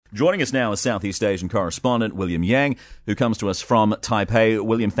Joining us now is Southeast Asian correspondent William Yang, who comes to us from Taipei.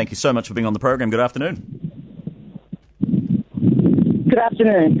 William, thank you so much for being on the program. Good afternoon. Good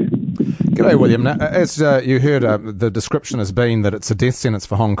afternoon. G'day, William. Now, as you heard, the description has been that it's a death sentence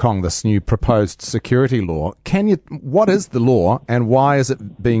for Hong Kong, this new proposed security law. What is the law and why is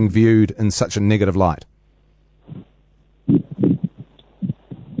it being viewed in such a negative light?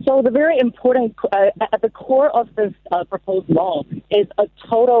 So the very important, at the core of this proposed law is a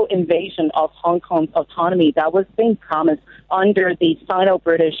total invasion of Hong Kong's autonomy that was being promised under the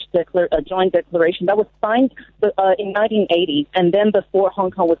Sino-British joint declaration that was signed in 1980, and then before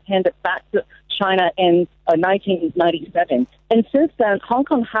Hong Kong was handed back to China in 1997. And since then, Hong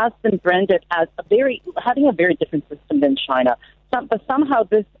Kong has been branded as having a very different system than China. But somehow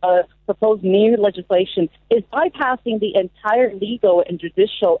this proposed new legislation is bypassing the entire legal and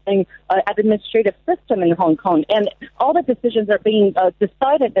judicial and administrative system in Hong Kong. And all the decisions are being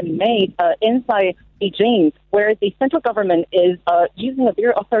decided and made inside Beijing, where the central government is using a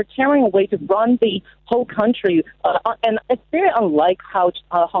very authoritarian way to run the whole country. And it's very unlike how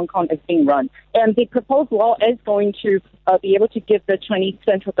Hong Kong is being run. And the proposed law is going to be able to give the Chinese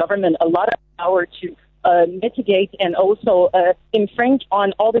central government a lot of power to mitigate and also infringe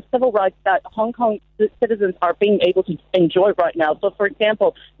on all the civil rights that Hong Kong citizens are being able to enjoy right now. So, for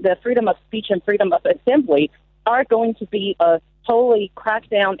example, the freedom of speech and freedom of assembly are going to be totally cracked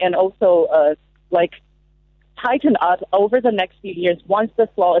down and also tightened up over the next few years once this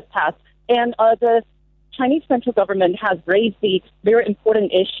law is passed. And the Chinese central government has raised the very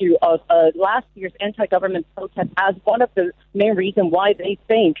important issue of last year's anti-government protest as one of the main reasons why they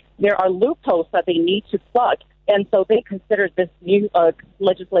think there are loopholes that they need to plug. And so they consider this new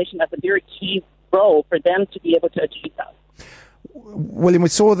legislation as a very key role for them to be able to achieve that. William, we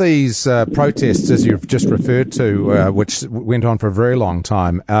saw these protests, as you've just referred to, which went on for a very long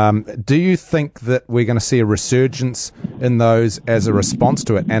time. Do you think that we're going to see a resurgence in those as a response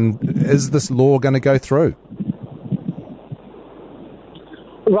to it? And is this law going to go through?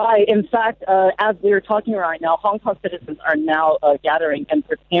 Right. In fact, as we're talking right now, Hong Kong citizens are now gathering and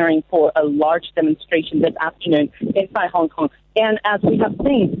preparing for a large demonstration this afternoon inside Hong Kong. And as we have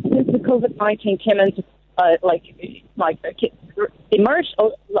seen, since the COVID-19 came into emerged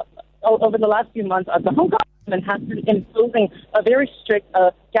over the last few months, the Hong Kong government has been imposing a very strict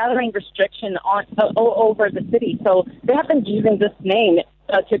gathering restriction on over the city. So they have been using this name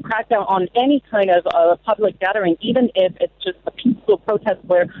to crack down on any kind of public gathering, even if it's just a peaceful protest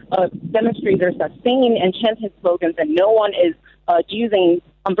where demonstrators are singing and chanting slogans and no one is using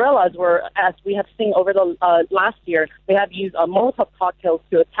umbrellas, where, as we have seen over the last year, they have used Molotov cocktails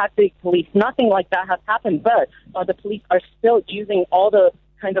to attack the police. Nothing like that has happened, but the police are still using all the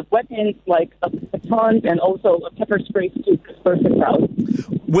kinds of weapons like batons and also pepper sprays to disperse the crowd.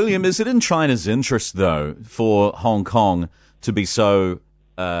 William, is it in China's interest, though, for Hong Kong to be so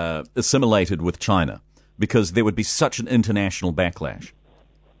assimilated with China? Because there would be such an international backlash.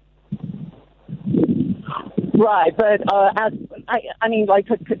 Right, but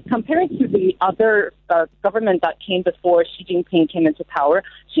comparing to the other government that came before Xi Jinping came into power,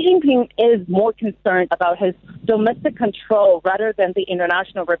 Xi Jinping is more concerned about his domestic control rather than the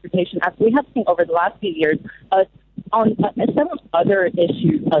international reputation, as we have seen over the last few years on several other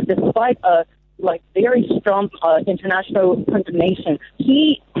issues, despite very strong international condemnation.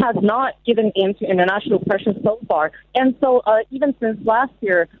 He has not given in to international pressure so far. And so even since last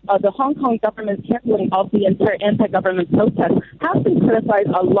year, the Hong Kong government's handling of the entire anti-government protest has been criticized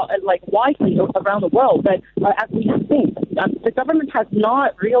a lot, widely around the world. But as we have seen, the government has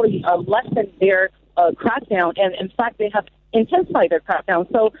not really lessened their crackdown. And in fact, they have intensified their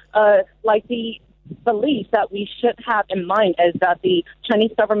crackdown. So the belief that we should have in mind is that the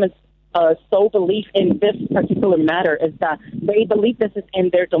Chinese government's sole belief in this particular matter is that they believe this is in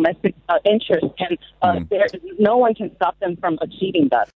their domestic interest, and no one can stop them from achieving that.